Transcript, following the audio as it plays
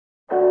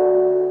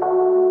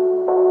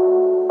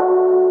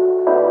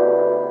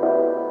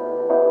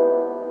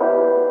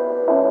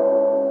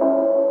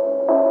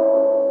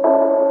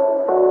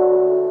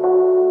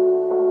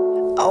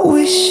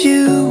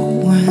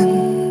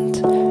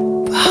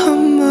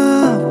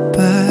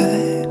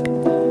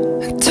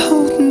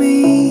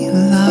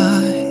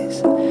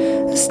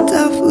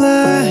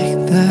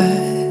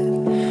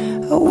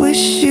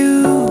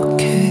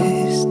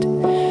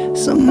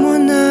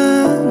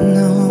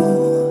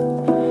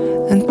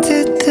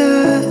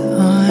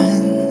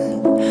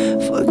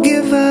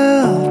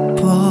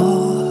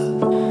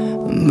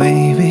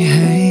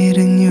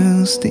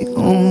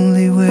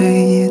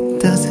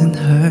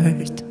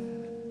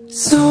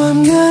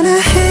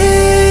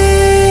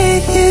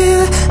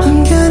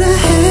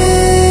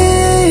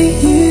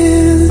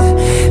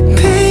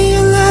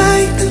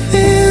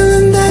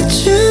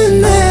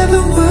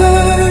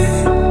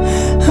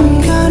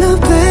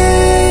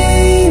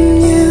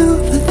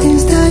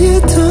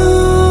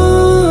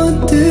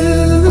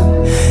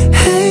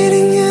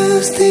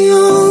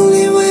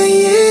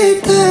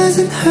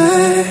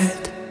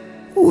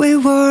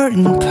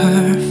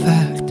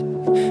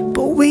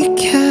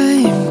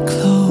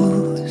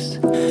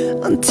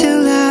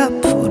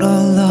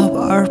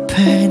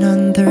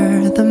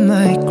under the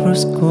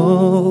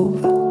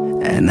microscope,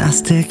 and I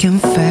still can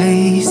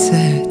face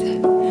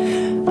it.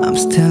 I'm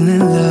still in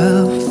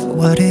love for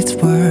what it's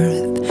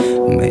worth.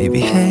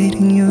 Maybe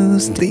hating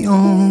you's the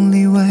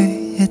only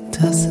way it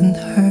doesn't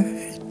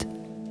hurt.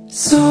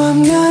 So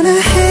I'm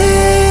gonna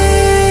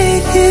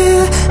hate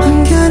you,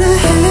 I'm gonna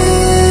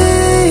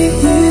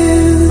hate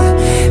you,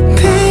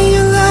 paint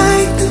you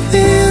like the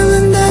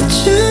villain that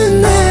you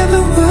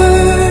never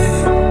were.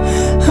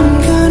 I'm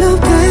gonna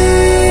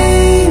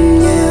blame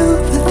you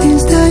for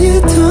things that you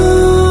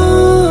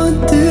don't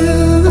do.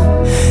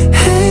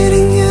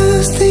 Hating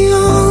you's the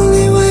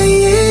only way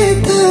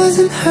it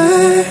doesn't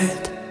hurt.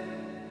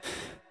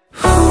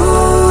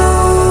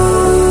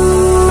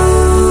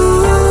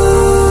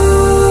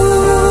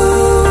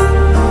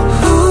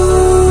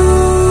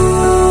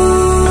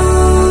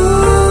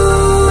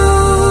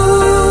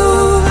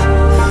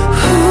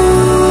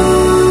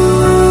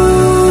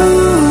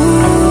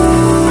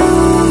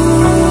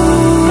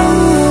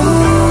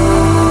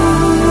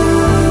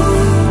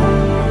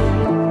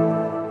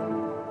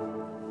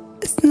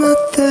 It's not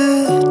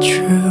the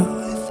truth.